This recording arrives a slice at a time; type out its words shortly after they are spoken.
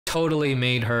totally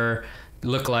made her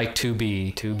look like to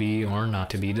be or not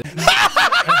to be.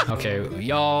 Okay,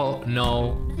 y'all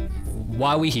know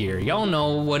why we here. Y'all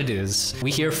know what it is.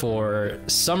 We here for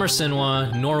Summer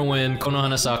Sinwa, Norwin,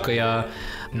 Konohana Sakuya.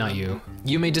 Not you.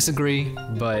 You may disagree,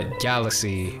 but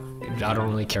Galaxy, I don't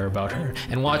really care about her.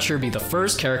 And watch her be the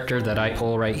first character that I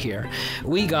pull right here.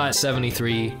 We got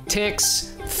 73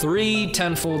 ticks, 3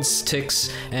 tenfolds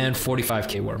ticks, and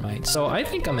 45k Wyrmite. So I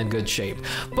think I'm in good shape.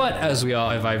 But as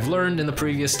I've learned in the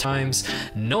previous times,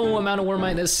 no amount of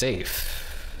Wyrmite is safe.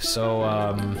 So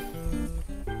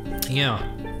yeah.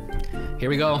 Here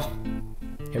we go.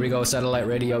 Here we go, satellite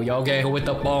radio. Y'all get with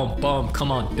the bomb.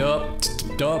 Come on, dup.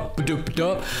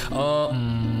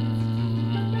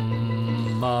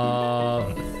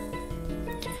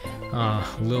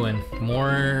 Lewin,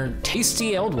 more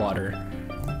tasty Eldwater.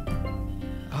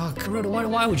 Oh, Kuroda,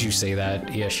 why would you say that,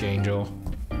 Iashi Angel?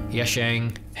 Iashi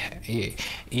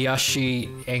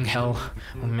Angel.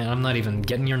 Oh man, I'm not even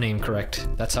getting your name correct.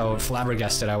 That's how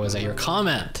flabbergasted I was at your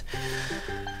comment.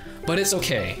 But it's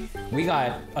okay. We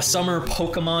got a summer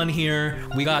Pokemon here.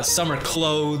 We got summer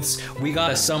clothes. We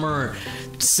got a summer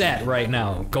set right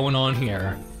now going on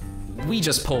here. We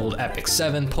just pulled Epic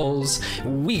 7 pulls.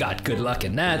 We got good luck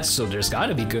in that, so there's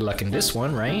gotta be good luck in this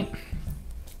one, right?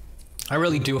 I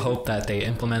really do hope that they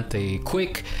implement the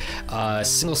quick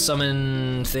single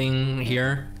summon thing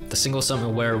here. The single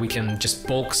summon where we can just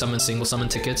bulk summon single summon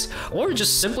tickets, or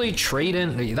just simply trade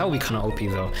in. That would be kind of OP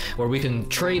though, where we can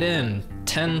trade in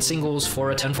 10 singles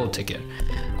for a tenfold ticket.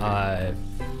 That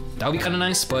would be kind of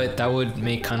nice, but that would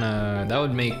make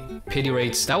pity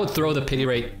rates. That would throw the pity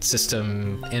rate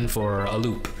system in for a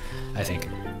loop, I think.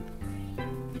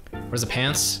 Where's the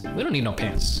pants? We don't need no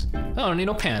pants. I don't need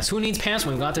no pants. Who needs pants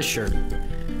when we got this shirt?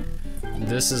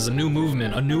 This is a new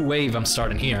movement, a new wave I'm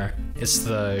starting here. It's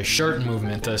the shirt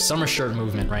movement, the summer shirt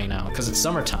movement right now, because it's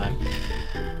summertime.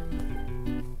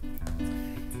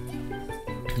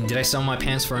 Did I sell my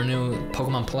pants for a new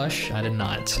Pokemon plush? I did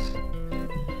not.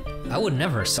 I would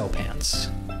never sell pants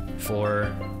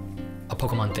for a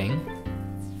Pokemon thing.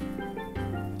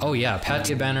 Oh yeah,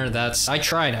 Patia banner, I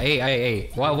tried.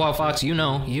 Hey. Wow, Fox, you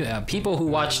know, people who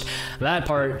watched that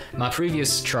part, my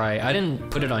previous try, I didn't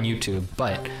put it on YouTube,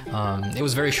 but it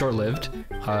was very short-lived.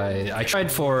 I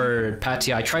tried for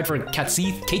Patia, I tried for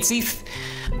Kateseath.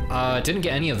 Didn't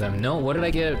get any of them. No, what did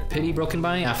I get pity broken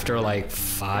by after like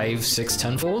 5, 6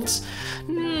 tenfolds?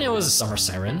 It was a Summer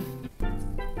Siren.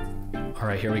 All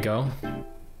right, here we go.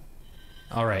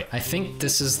 All right, I think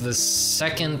this is the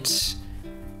second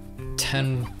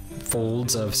 10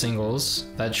 folds of singles.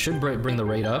 That should bring the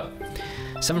rate up.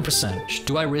 7%.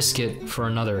 Do I risk it for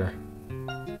another?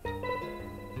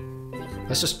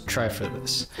 Let's just try for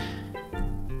this.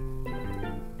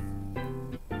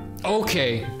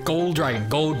 Okay, Gold Dargans,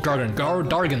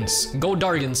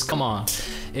 come on.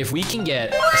 If we can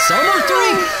get a Summer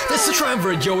 3, that's the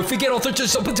triumvirate, yo. If we get all 3,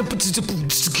 that's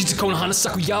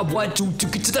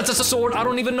a sword. I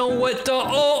don't even know what the,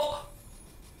 oh.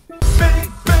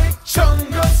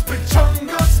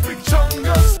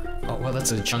 Oh, well,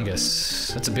 that's a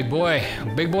Chungus. That's a big boy.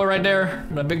 Big boy right there.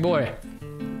 That big boy.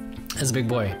 That's a big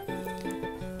boy.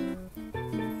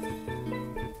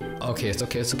 Okay, it's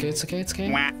okay. It's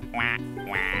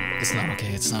not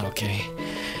okay. It's not okay.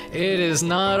 It is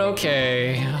not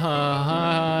okay.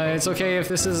 It's okay if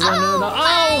this is another.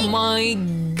 Oh my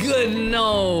god,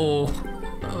 no.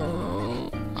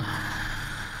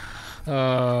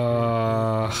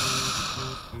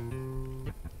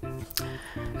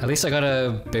 At least I got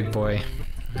a big boy.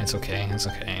 It's okay.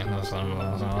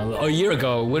 A year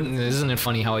ago, isn't it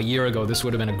funny how a year ago this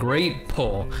would have been a great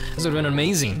pull? This would have been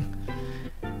amazing.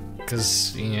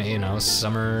 Because, you know,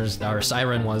 our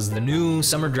Siren was the new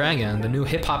Summer Dragon, the new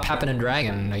hip-hop happening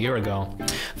dragon a year ago.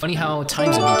 Funny how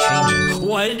times have been changing.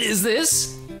 What is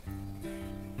this?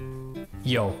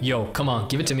 Yo, come on,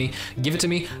 give it to me,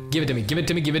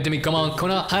 come on,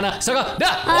 Kona, Hana, Saga,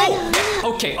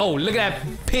 oh! Okay, oh, look at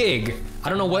that pig. I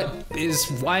don't know why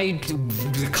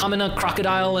the common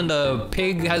crocodile and the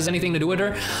pig has anything to do with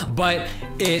her, but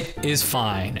it is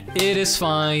fine. It is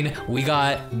fine. We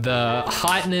got the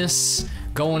hotness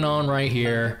going on right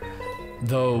here.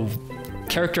 The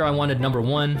character I wanted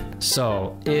 #1,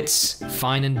 so it's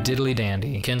fine and diddly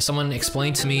dandy. Can someone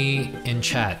explain to me in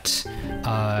chat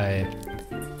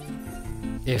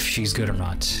if she's good or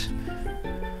not?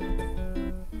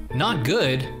 Not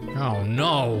good? Oh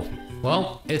no.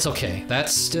 Well, it's okay. I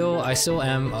still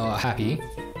am happy.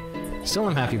 Still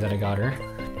am happy that I got her.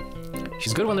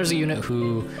 She's good when there's a unit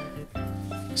who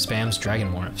spams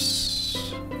Dragon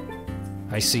Morphs.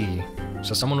 I see.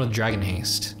 So someone with Dragon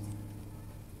Haste.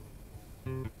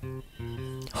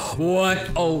 What?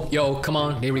 Oh, yo, come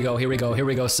on. Here we go.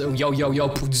 So, yo.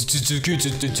 Who's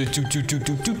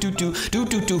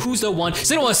the one?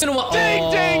 Cinema. Ding,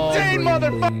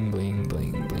 motherfucker. Bling.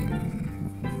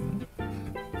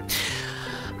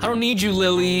 I don't need you,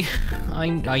 Lily.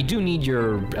 I do need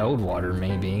your Eldwater,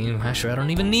 maybe. Actually, I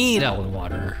don't even need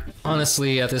Eldwater.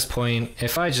 Honestly, at this point,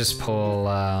 if I just pull,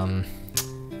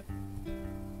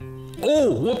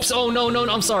 Oh, whoops. Oh, no.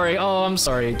 I'm sorry. Oh, I'm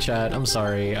sorry, chat. I'm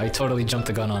sorry. I totally jumped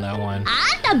the gun on that one.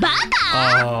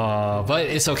 Oh, but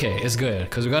it's okay. It's good.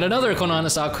 Because we got another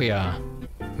Konanis Akuya.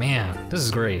 Man, this is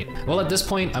great. Well, at this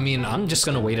point, I mean, I'm just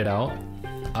going to wait it out.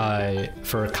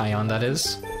 For Kion, that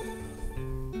is.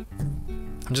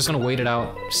 I'm just going to wait it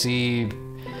out. See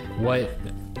what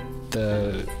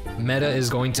the meta is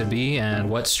going to be and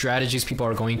what strategies people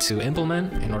are going to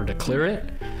implement in order to clear it.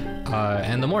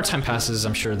 And the more time passes,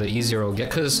 I'm sure the easier it'll get,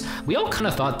 because we all kind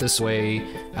of thought this way,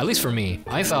 at least for me.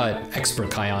 I thought Expert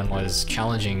Kion was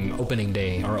challenging opening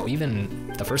day, or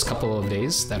even the first couple of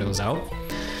days that it was out.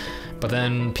 But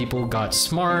then people got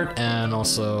smart, and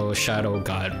also Shadow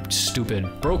got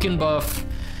stupid broken buff,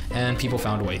 and people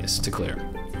found ways to clear.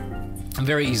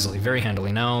 Very easily, very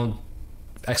handily. Now,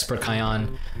 Expert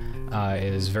Kion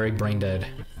is very brain dead.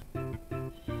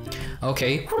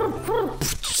 Okay.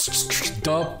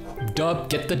 Dub,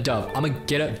 get the dub. I'm gonna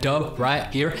get a dub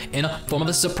right here in a form of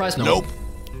a surprise. Nope.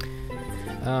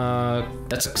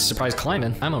 That's a surprise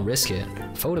climbing. I'm gonna risk it.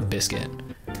 Photo biscuit.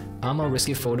 I'm gonna risk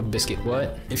it. Photo biscuit.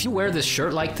 What? If you wear this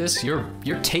shirt like this, you're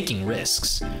taking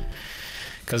risks.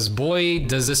 Cause boy,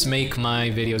 does this make my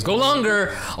videos go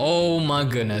longer. Oh my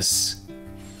goodness.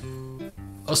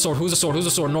 A sword. Who's a sword?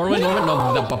 Norman. No.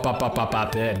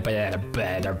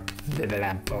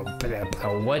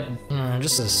 What?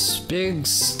 Just a big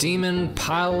steaming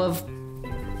pile of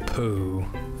poo.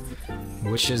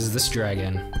 Which is this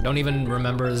dragon? Don't even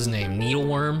remember his name.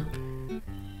 Needleworm?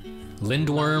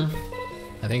 Lindworm?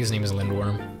 I think his name is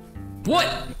Lindworm. What?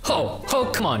 Oh,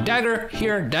 come on. Dagger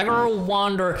here. Dagger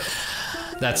Wander.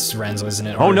 That's Ranzo, isn't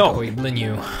it? Oh no. Wait,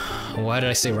 Linyu. Why did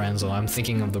I say Ranzo? I'm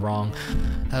thinking of the wrong.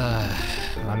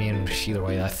 I mean, either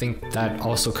way, I think that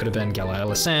also could have been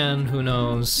Gala San. Who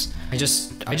knows? I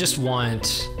just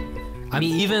want. I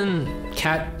mean, even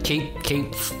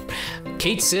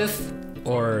Kate Sith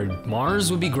or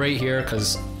Mars would be great here,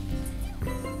 because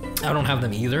I don't have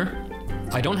them either.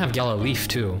 I don't have Gala Leaf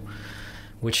too,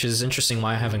 which is interesting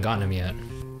why I haven't gotten him yet.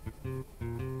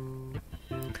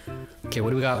 Okay, what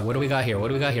do we got here?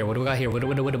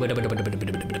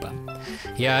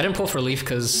 Yeah, I didn't pull for Leaf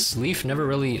because Leaf never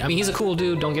really, I mean, he's a cool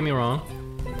dude, don't get me wrong,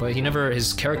 but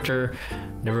his character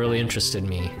never really interested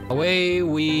me. Away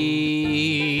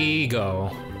we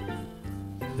go.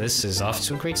 This is off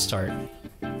to a great start.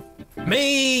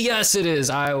 Me, yes it is.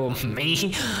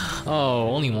 Me. Oh,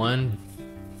 only one.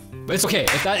 But it's okay.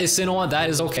 If that is Sinoa, that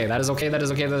is okay. That is okay. That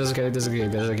is okay. That is okay. That is okay.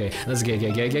 That is okay. That's gay.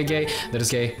 That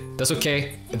is gay. That's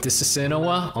okay. If this is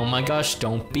Sinoa, oh my gosh,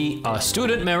 don't be a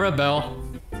student, Maribel.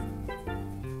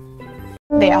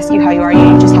 They ask you how you are,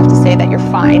 you just have to say that you're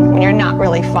fine when you're not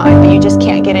really fine, but you just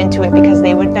can't get into it because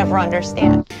they would never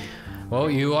understand. Well,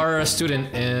 you are a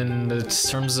student in the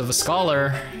terms of a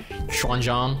scholar,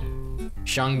 Xuanzhang.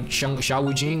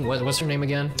 Xiaowujing, what's her name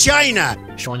again? China!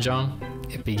 Xuanzhang.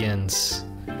 It begins.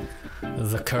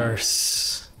 The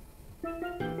curse.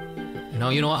 No,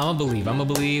 you know what? I'm gonna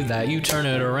believe that you turn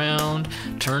it around.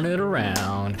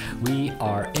 We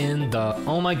are in the,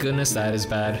 oh my goodness, that is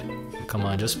bad. Come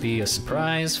on, just be a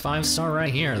surprise 5-star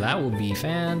right here. That will be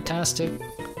fantastic.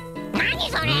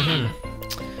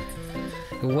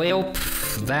 Well,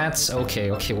 that's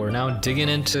okay. Okay, we're now digging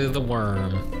into the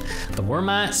worm. The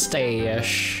Wyrmite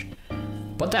stash.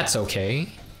 But that's okay.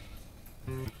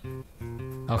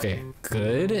 Okay,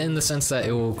 good in the sense that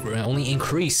it will only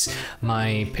increase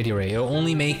my pity rate. It will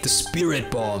only make the spirit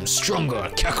bomb stronger,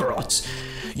 Kakarot.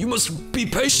 You must be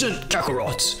patient,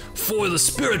 Kakarot. For the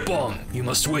spirit bomb, you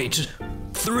must wait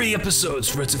 3 episodes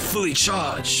for it to fully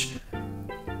charge.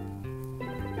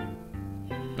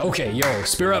 Okay, yo,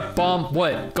 spirit bomb,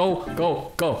 what? Go.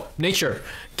 Nature,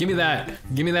 give me that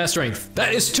strength.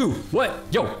 That is 2. What?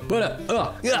 Yo, but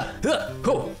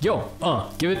yo,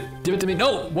 give it to me.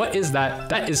 No, what is that?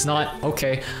 That is not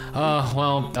okay.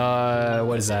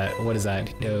 What is that?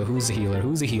 Who's the healer?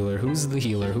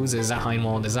 Is that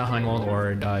Heinwald? Is that Heinwald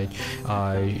or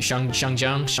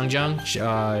Shangjiang?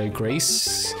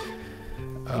 Grace?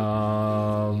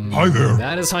 Hi there.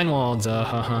 That is Heinwald.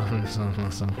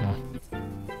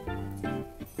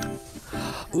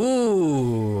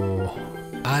 Ooh,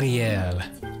 Ariel.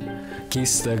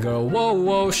 Kiss the girl.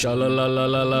 Whoa,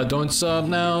 sha-la-la-la-la-la. Don't stop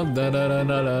now.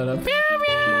 Da-da-da-da-da.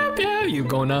 You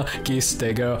gonna kiss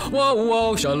the girl. Whoa,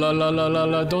 whoa, sha la la la la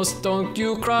la. Don't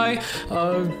you cry.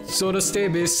 So to stay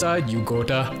beside you,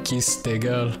 gotta kiss the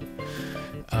girl.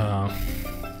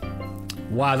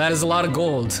 Wow, that is a lot of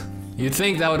gold. You'd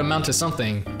think that would amount to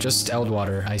something. Just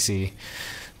Eldwater, I see.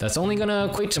 That's only gonna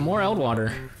equate to more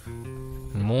Eldwater.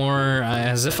 More,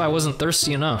 as if I wasn't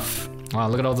thirsty enough. Wow,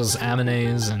 look at all those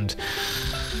Amanés and...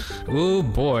 Ooh,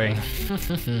 boy.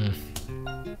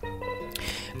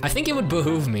 I think it would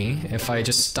behoove me if I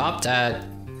just stopped at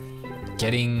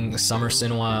getting Summer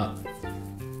Sinnoh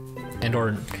and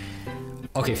or...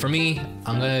 Okay, for me,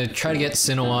 I'm gonna try to get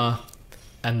Sinnoh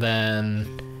and then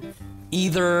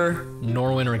either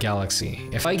Norwyn or Galaxy.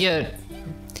 If I get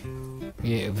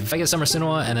Summer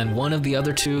Sinnoh and then one of the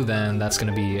other two, then that's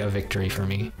gonna be a victory for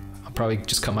me. I'll probably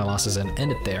just cut my losses and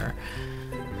end it there.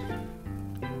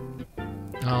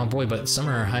 Oh boy, but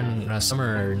Summer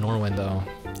Norwyn though.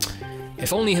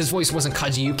 If only his voice wasn't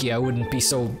Kajiyuki, I wouldn't be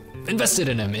so invested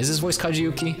in him. Is his voice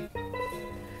Kajiyuki?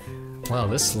 Well,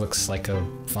 this looks like a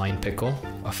fine pickle.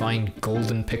 A fine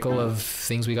golden pickle of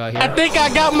things we got here. I think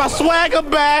I got my swagger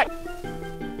back!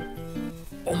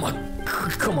 Oh my,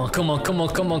 come on.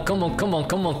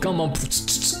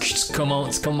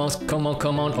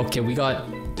 Okay, we got,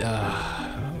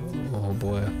 oh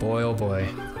boy.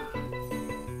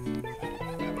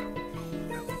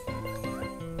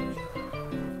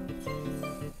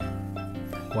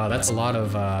 Wow, that's a lot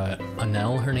of,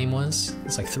 Anel, her name was?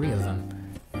 It's like 3 of them.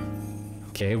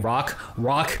 Okay, rock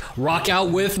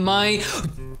out with my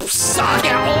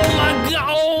socket! Oh my god!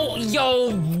 Oh,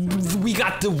 yo! We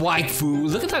got the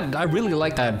waifu. Look at that, I really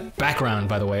like that background,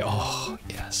 by the way. Oh,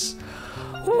 yes.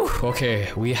 Whew, okay,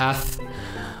 we hath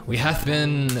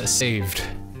been saved.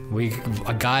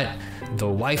 I got the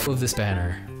wife of this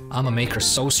banner. I'm gonna make her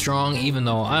so strong, even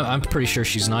though I'm pretty sure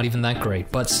she's not even that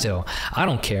great. But still, I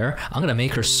don't care. I'm gonna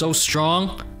make her so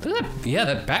strong. Yeah,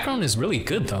 that background is really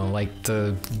good though. Like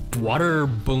the water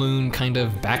balloon kind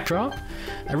of backdrop.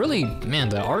 I really, man,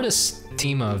 the art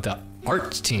team of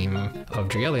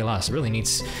Dragalia Lost really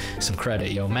needs some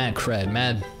credit, yo. Mad cred,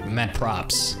 mad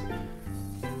props.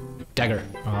 Dagger.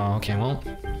 Oh, okay, well,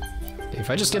 if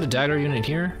I just get a dagger unit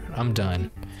here, I'm done.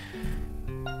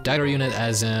 Dagger unit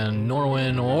as in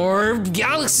Norwyn or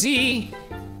Galaxy.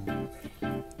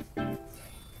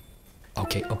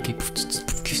 Okay. Oh,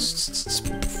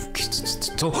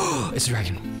 it's a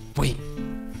dragon. Wait,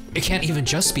 it can't even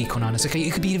just be Konanus. Okay,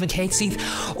 it could be even Kate Seath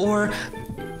or.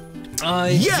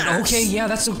 Yes! Okay, yeah,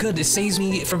 that's so good. It saves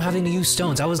me from having to use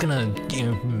stones. I was gonna,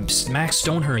 max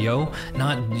stone her, yo.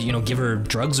 Not, give her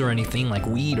drugs or anything, like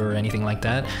weed or anything like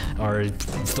that. Or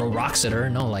throw rocks at her.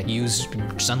 No, like, use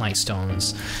sunlight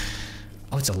stones.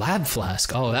 Oh, it's a lab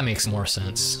flask. Oh, that makes more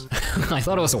sense. I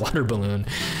thought it was a water balloon.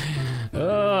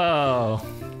 Oh.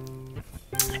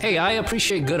 Hey, I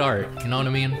appreciate good art, you know what I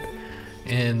mean?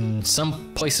 In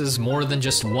some places more than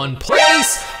just one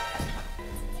place!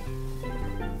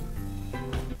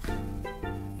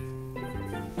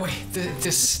 Wait,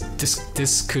 this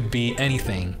could be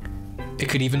anything. It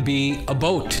could even be a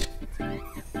boat.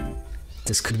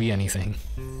 This could be anything.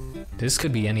 This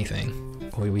could be anything.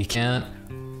 Wait, we can't.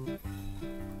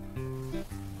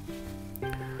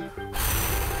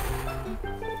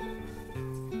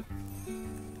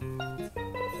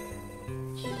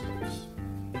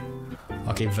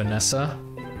 Okay, Vanessa.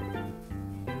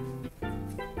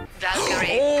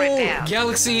 Oh,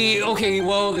 Galaxy! Okay,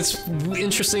 well, it's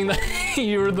interesting that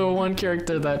you were the one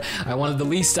character that I wanted the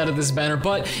least out of this banner,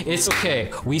 but it's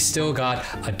okay. We still got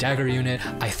a dagger unit.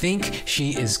 I think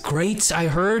she is great, I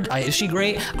heard. Is she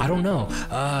great? I don't know.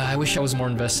 I wish I was more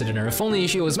invested in her. If only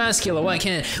she was masculine. Why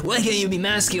can't you be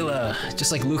masculine?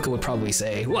 Just like Luca would probably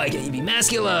say. Why can't you be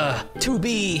masculine?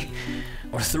 2B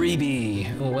or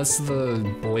 3B. Oh, what's the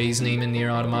boy's name in Nier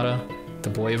Automata? The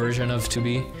boy version of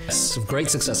 2B. Yes, great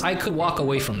success. I could walk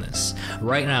away from this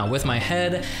right now with my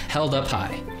head held up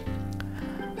high.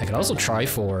 I could also try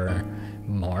for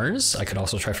Mars. I could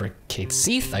also try for Kate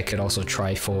Seath. I could also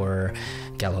try for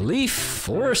Galaleaf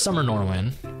or Summer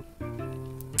Norwyn.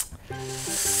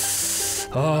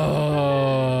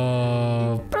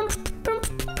 Oh.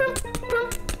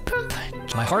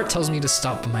 My heart tells me to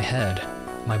stop, but my head,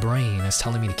 my brain is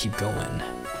telling me to keep going.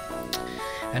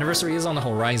 Anniversary is on the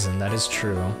horizon, that is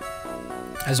true.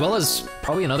 As well as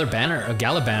probably another banner, a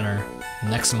Gala banner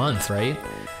next month, right?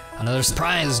 Another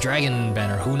surprise dragon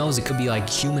banner. Who knows, it could be like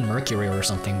Human Mercury or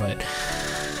something, but...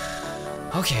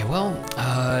 Okay, well,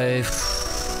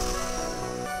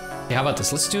 yeah, how about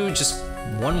this? Let's do just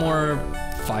one more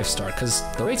 5-star, because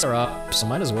the rates are up, so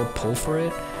might as well pull for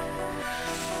it.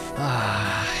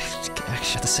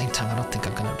 Actually, at the same time, I don't think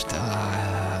I'm gonna...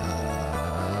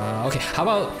 Okay, how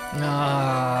about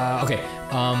okay,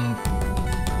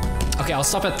 I'll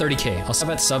stop at 30k. I'll stop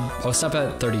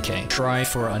at 30k. Try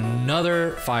for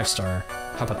another 5-star.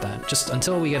 How about that? Just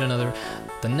until we get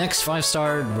the next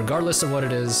 5-star, regardless of what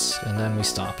it is, and then we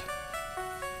stop.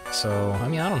 So, I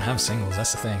mean, I don't have singles,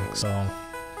 that's the thing, so...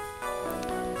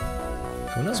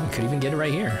 Who knows, we could even get it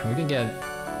right here. We could get...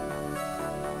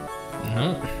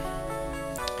 No.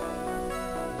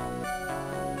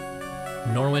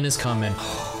 Norwin is coming.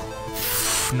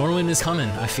 Norwin is coming.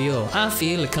 I feel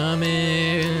it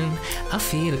coming. I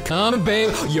feel it coming,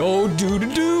 babe. Yo,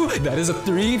 do. That is a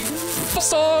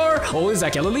 3-star. Oh, is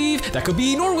that Gala Leaf? That could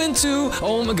be Norwin too.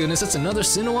 Oh my goodness, that's another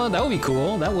Sinnoh. That would be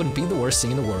cool. That wouldn't be the worst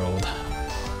thing in the world.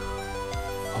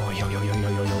 Oh, yo.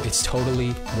 It's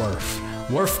totally worth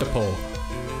the pull.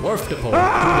 Worth the pull. Do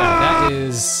that. That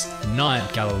is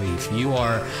not Gala Leaf. You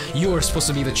are supposed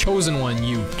to be the chosen one.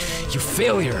 You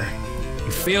failure.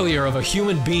 You failure of a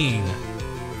human being.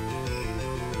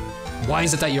 Why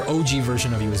is it that your OG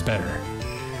version of you is better?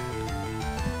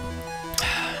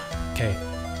 Okay.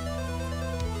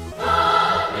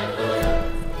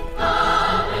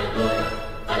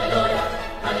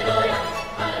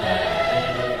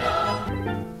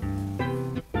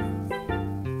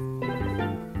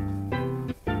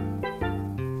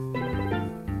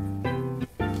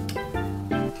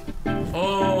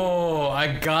 Oh, I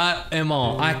got them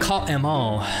all. I caught them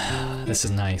all. This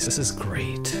is nice. This is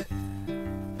great.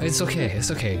 It's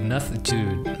okay, nothing,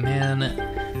 dude, man,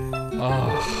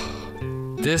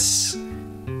 oh, this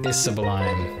is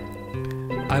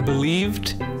sublime. I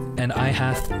believed, and I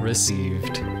hath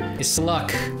received. It's the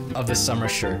luck of the summer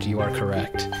shirt, you are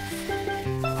correct.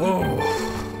 Oh,